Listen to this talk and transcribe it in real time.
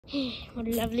What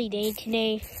a lovely day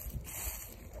today.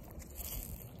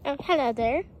 Oh, hello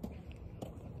there.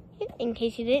 In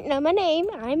case you didn't know my name,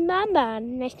 I'm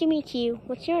Bonbon. Nice to meet you.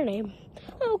 What's your name?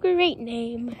 Oh, great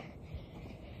name.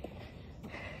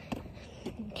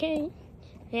 Okay,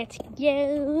 let's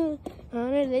go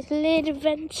on a little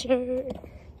adventure.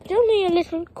 It's only a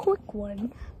little quick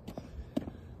one.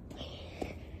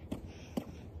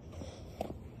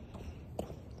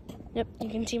 Yep, you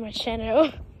can see my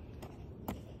shadow.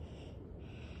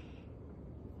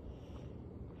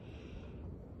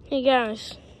 Hey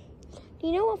guys, do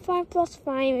you know what 5 plus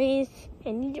 5 is?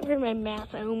 I need it for my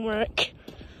math homework.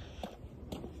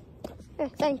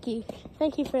 Oh, thank you.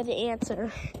 Thank you for the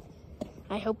answer.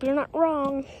 I hope you're not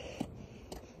wrong.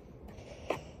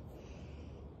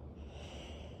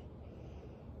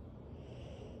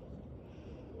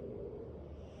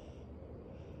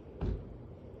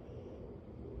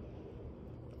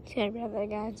 Sorry about that,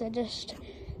 guys. I just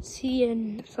see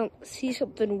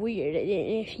something weird. I don't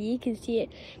know if you can see it,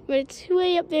 but it's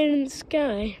way up there in the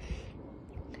sky.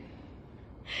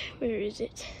 Where is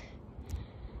it?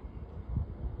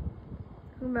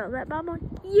 About that, Bob?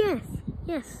 Yes,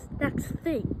 that's the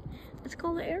thing. It's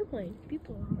called an airplane.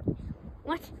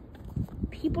 What?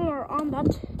 People are on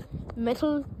that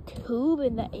metal tube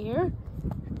in the air?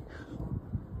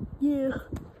 Yeah.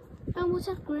 What's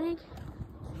up, Greg?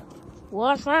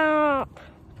 What's up?